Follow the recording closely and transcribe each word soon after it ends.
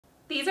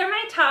These are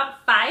my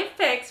top 5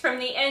 picks from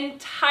the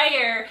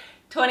entire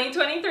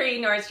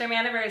 2023 Nordstrom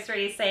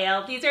Anniversary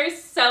Sale. These are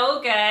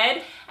so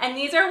good, and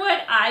these are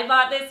what I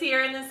bought this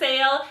year in the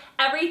sale.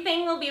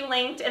 Everything will be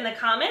linked in the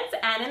comments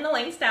and in the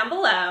links down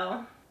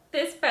below.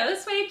 This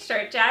faux suede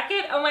shirt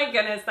jacket, oh my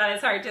goodness, that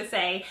is hard to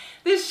say.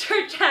 This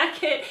shirt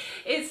jacket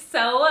is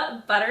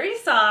so buttery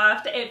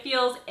soft. It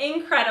feels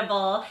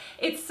incredible.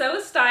 It's so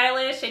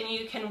stylish, and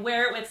you can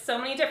wear it with so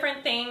many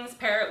different things.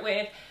 Pair it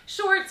with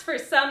shorts for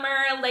summer,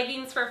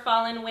 leggings for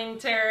fall and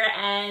winter,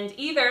 and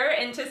either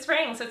into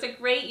spring. So it's a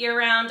great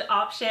year-round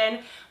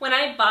option. When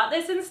I bought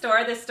this in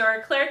store, the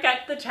store clerk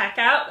at the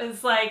checkout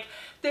was like,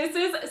 "This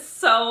is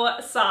so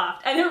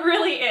soft," and it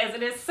really is.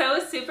 It is so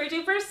super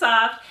duper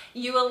soft.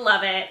 You will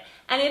love it,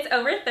 and it's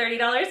over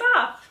 $30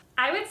 off.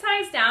 I would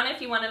size down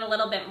if you wanted a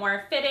little bit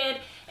more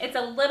fitted. It's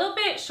a little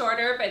bit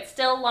shorter, but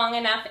still long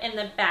enough in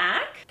the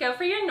back. Go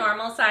for your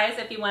normal size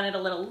if you wanted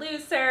a little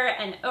looser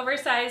and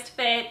oversized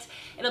fit.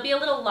 It'll be a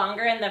little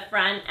longer in the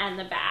front and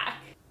the back.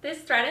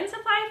 This Thread and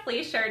Supply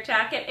fleece shirt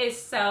jacket is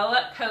so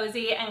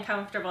cozy and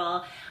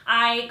comfortable.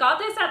 I got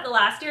this at the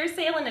last year's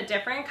sale in a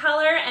different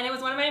color, and it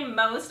was one of my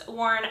most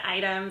worn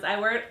items. I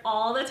wear it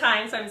all the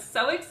time, so I'm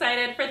so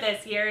excited for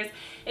this year's.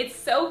 It's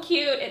so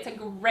cute. It's a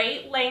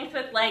great length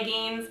with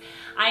leggings.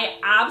 I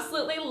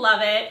absolutely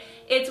love it.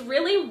 It's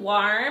really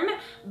warm,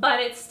 but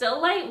it's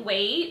still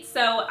lightweight,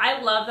 so I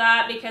love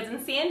that because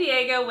in San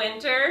Diego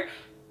winter,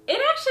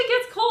 it actually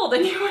gets cold,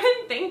 and you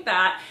wouldn't think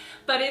that.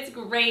 But it's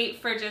great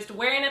for just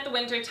wearing at the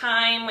winter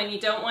time when you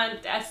don't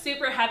want a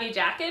super heavy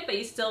jacket, but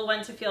you still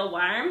want to feel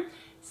warm.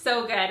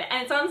 So good.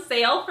 And it's on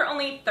sale for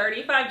only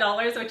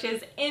 $35, which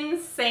is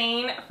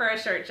insane for a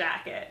shirt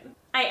jacket.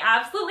 I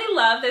absolutely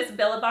love this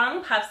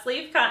Billabong puff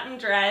sleeve cotton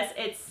dress.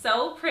 It's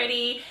so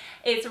pretty.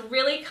 It's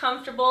really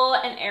comfortable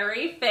and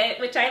airy fit,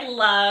 which I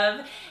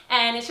love.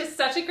 And it's just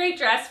such a great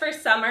dress for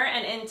summer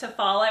and into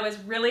fall. I was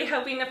really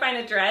hoping to find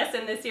a dress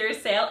in this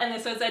year's sale, and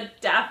this was a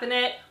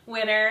definite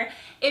winner.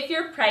 If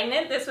you're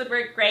pregnant, this would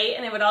work great,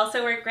 and it would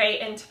also work great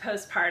into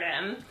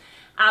postpartum.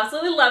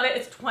 Absolutely love it.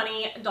 It's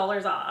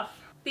 $20 off.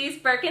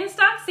 These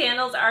Birkenstock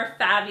sandals are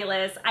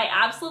fabulous. I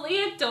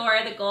absolutely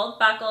adore the gold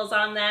buckles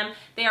on them.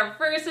 They are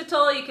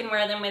versatile. You can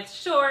wear them with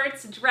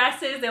shorts,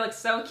 dresses. They look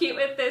so cute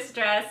with this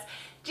dress.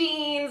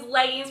 Jeans,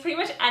 leggings, pretty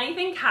much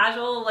anything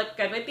casual will look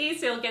good with these,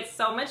 so you'll get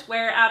so much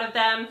wear out of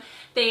them.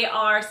 They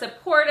are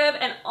supportive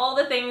and all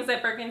the things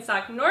that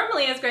Birkenstock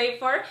normally is great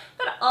for,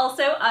 but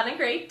also on a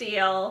great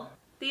deal.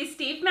 These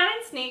Steve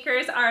Madden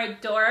sneakers are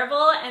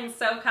adorable and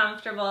so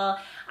comfortable.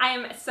 I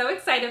am so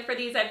excited for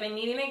these. I've been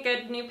needing a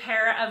good new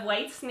pair of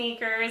white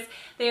sneakers.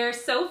 They are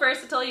so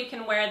versatile. You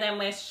can wear them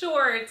with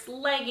shorts,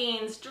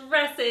 leggings,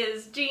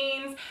 dresses,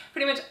 jeans.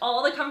 Pretty much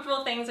all the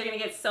comfortable things are going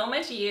to get so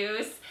much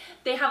use.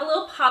 They have a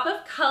little pop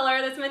of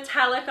color that's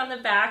metallic on the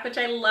back, which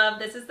I love.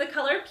 This is the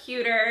color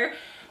Pewter.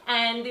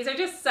 And these are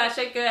just such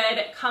a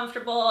good,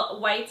 comfortable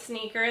white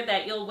sneaker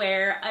that you'll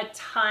wear a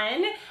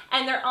ton.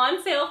 And they're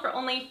on sale for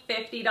only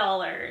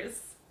 $50.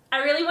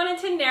 I really wanted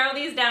to narrow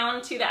these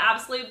down to the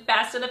absolute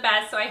best of the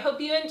best, so I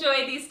hope you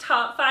enjoyed these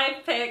top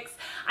 5 picks.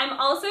 I'm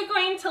also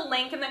going to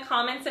link in the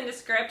comments and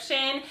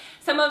description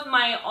some of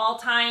my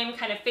all-time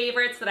kind of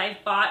favorites that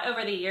I've bought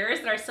over the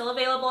years that are still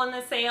available in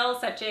the sale,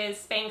 such as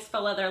Spanx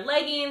faux leather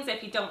leggings.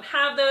 If you don't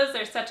have those,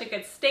 they're such a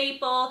good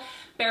staple.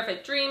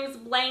 Barefoot Dreams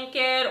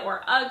blanket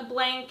or UGG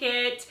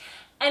blanket.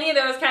 Any of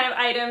those kind of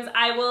items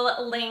I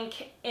will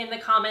link in the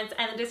comments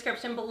and the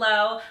description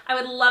below. I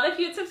would love if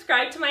you would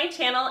subscribe to my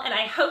channel, and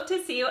I hope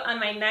to see you on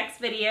my next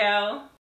video.